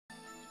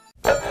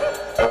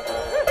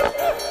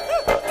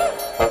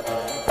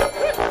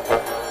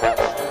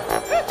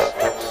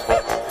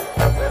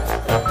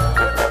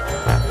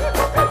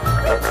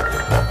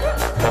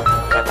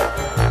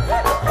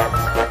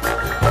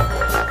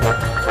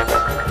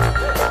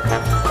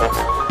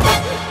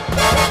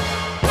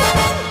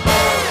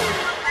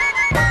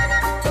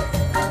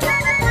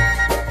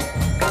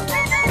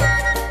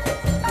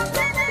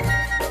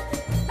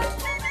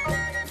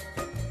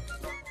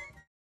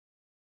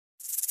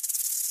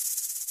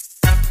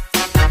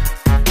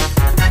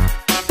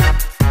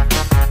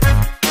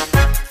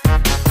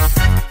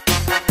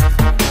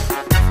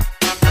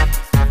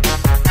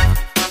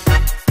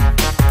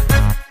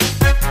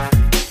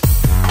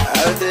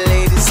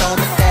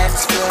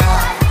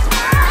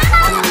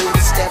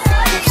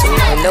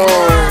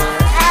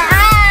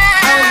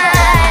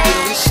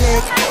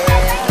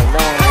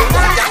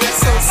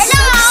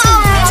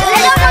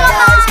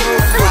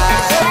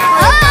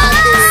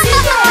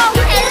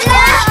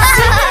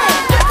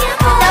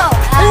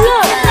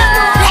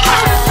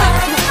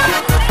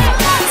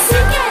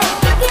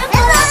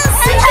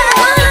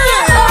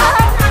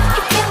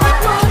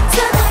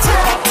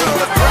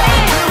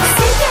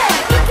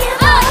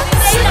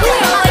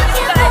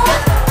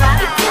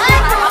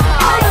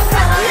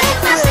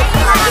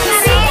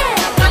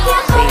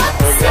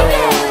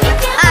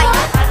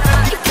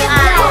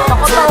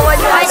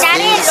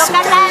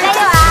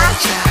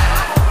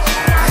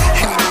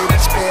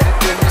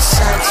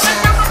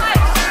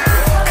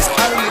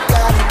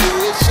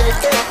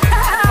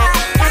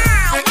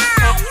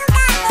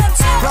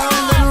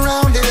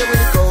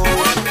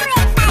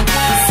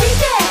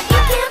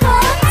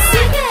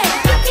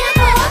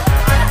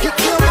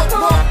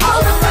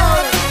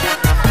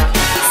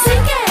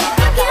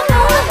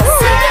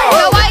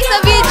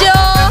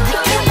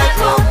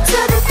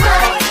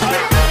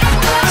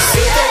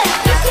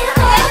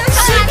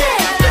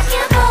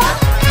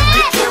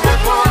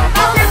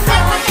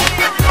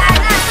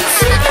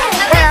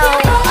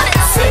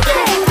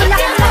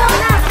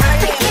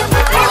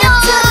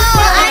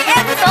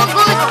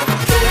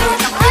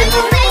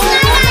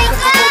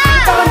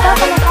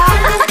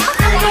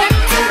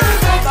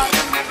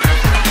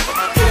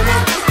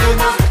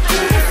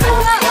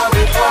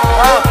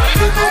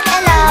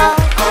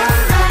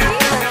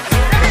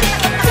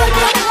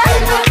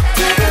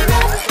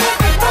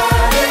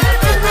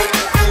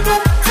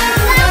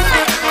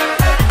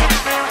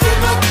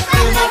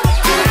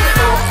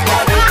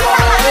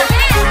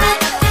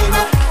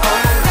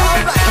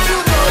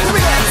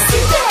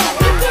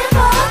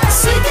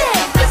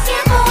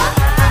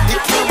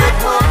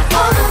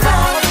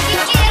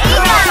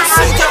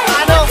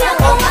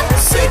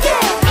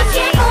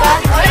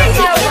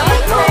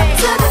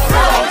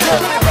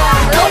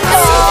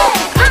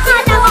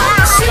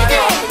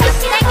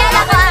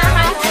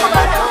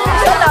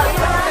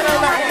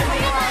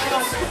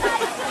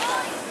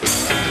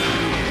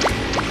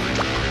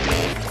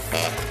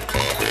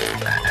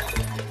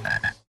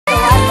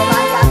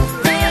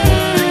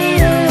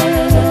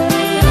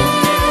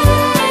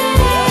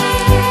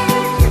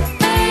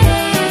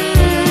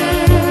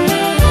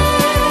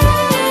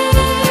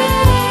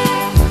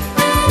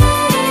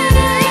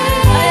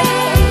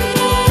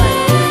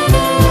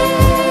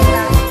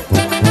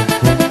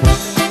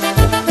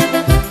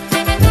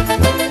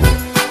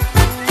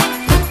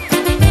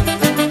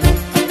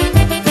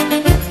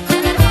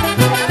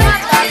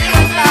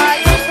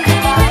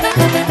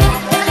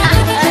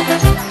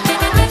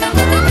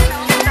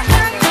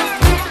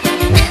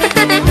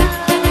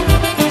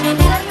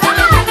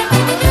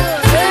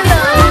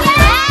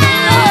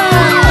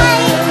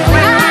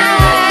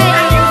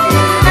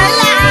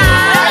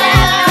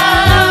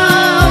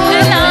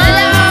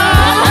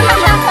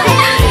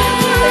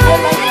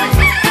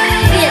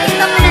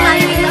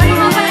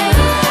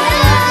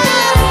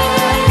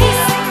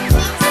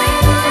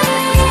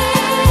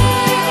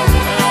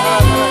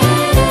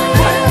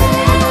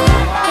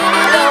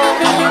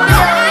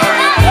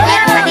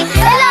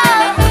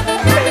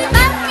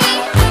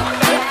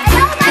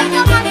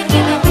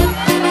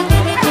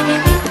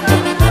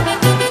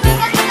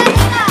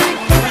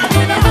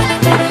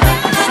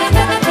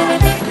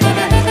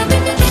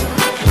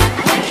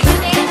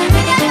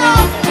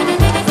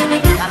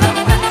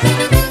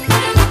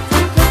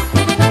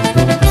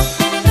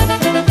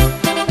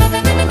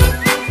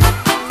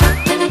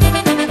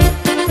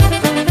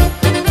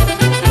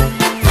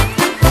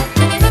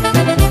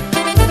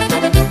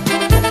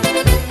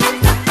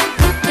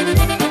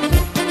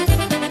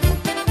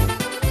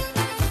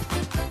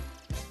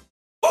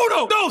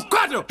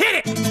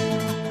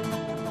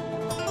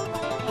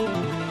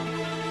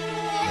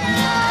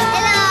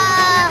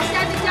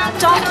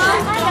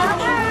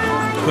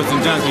Put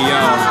some junkie,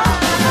 y'all.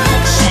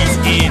 She's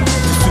into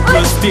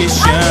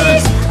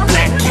superstitions,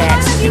 black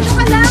cats and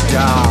blue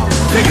doll.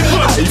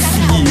 I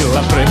feel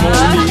a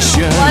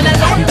premonition,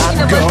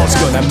 that girl's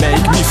gonna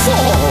make me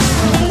fall.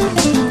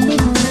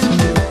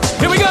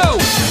 Here we go!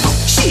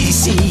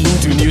 She's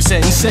into new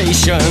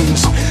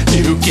sensations,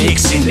 new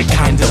kicks in the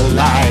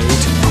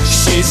candlelight.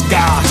 She's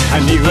got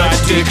a new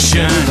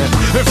addiction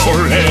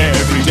for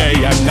every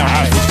day and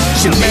night.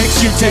 She'll make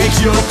you take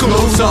your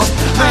clothes off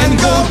and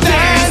go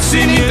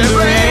dancing in the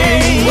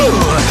rain.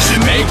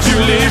 She'll make you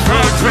live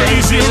her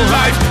crazy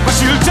life, but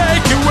she'll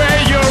take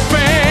away your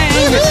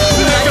pain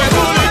like a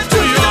bullet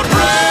to your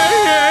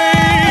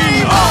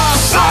brain.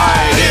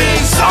 Upside,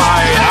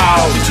 inside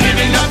out,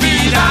 living la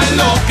vida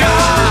loca.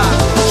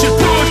 She'll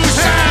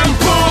push and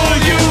pull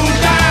you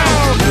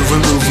down.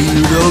 Living la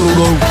vida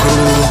loca.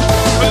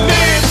 Her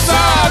lips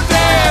are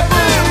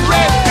devil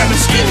red and the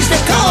skin's the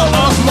color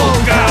of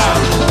mocha.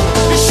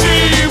 She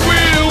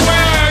will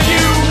wear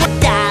you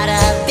out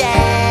of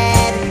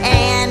bed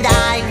and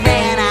I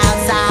ran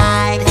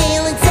outside,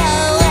 feeling so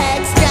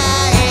extra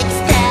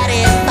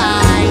ecstatic.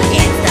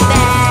 It's the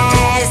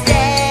best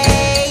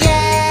day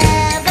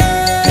ever.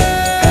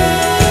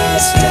 It's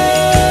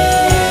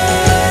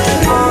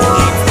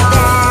the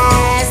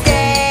best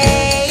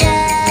day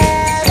ever.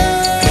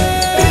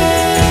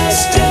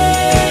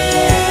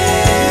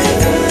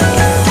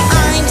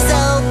 I'm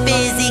so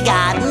busy,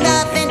 got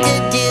nothing to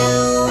do.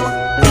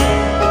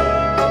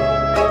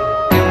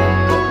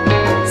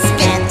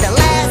 Spent the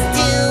last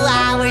 2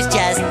 hours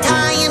just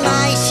tying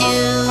my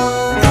shoe.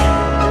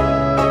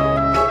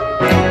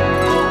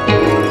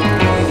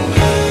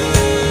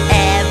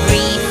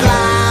 Every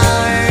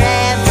flower,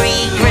 every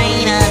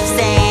grain of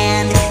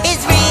sand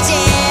is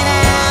reaching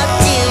out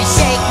to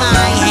shake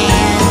my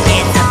hand.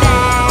 It's the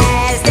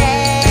best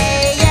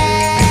day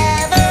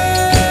ever.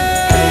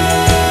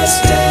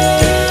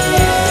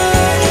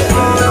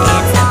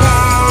 It's the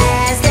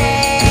best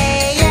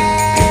day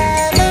ever.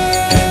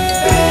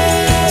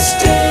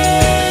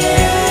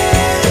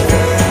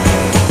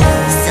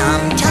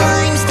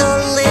 Sometimes the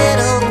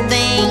little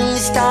things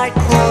start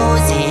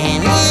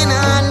closing in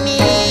on me.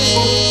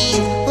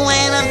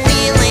 When I'm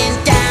feeling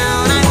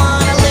down, I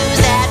wanna lose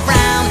that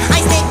frown. I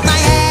stick my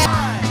head.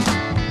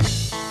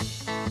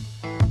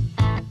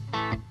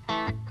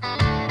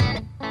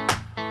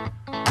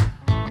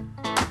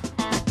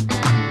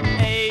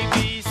 A, B,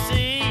 C,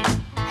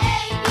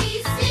 D,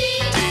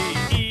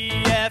 E,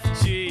 F,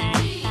 G,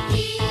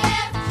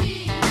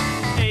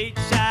 H,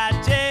 I,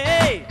 J,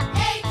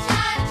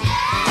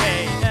 K,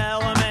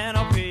 L, M, N, O,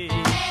 P,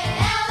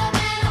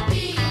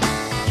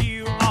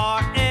 Q,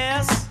 R,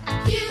 S,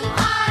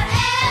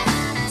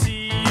 T,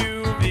 U,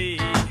 V,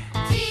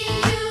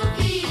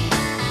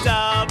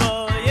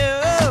 W,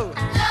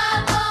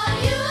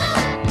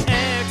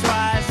 X,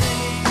 Y, Z.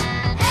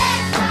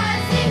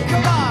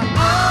 Come on!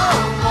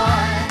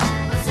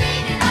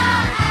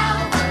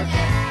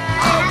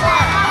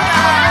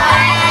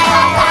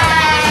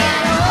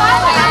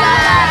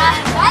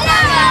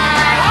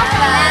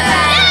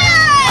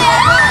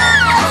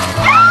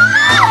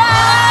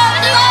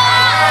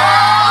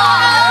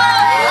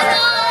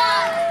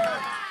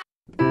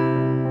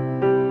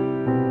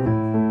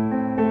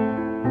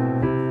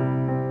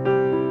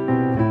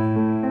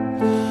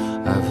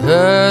 I've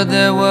heard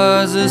there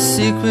was a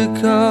secret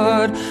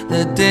chord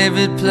that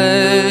David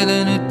played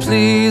and it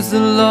pleased the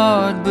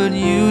Lord. But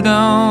you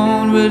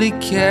don't really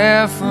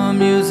care for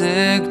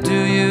music,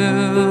 do you?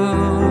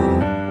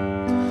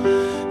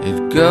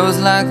 It goes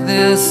like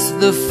this: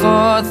 the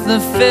fourth, the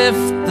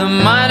fifth, the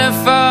minor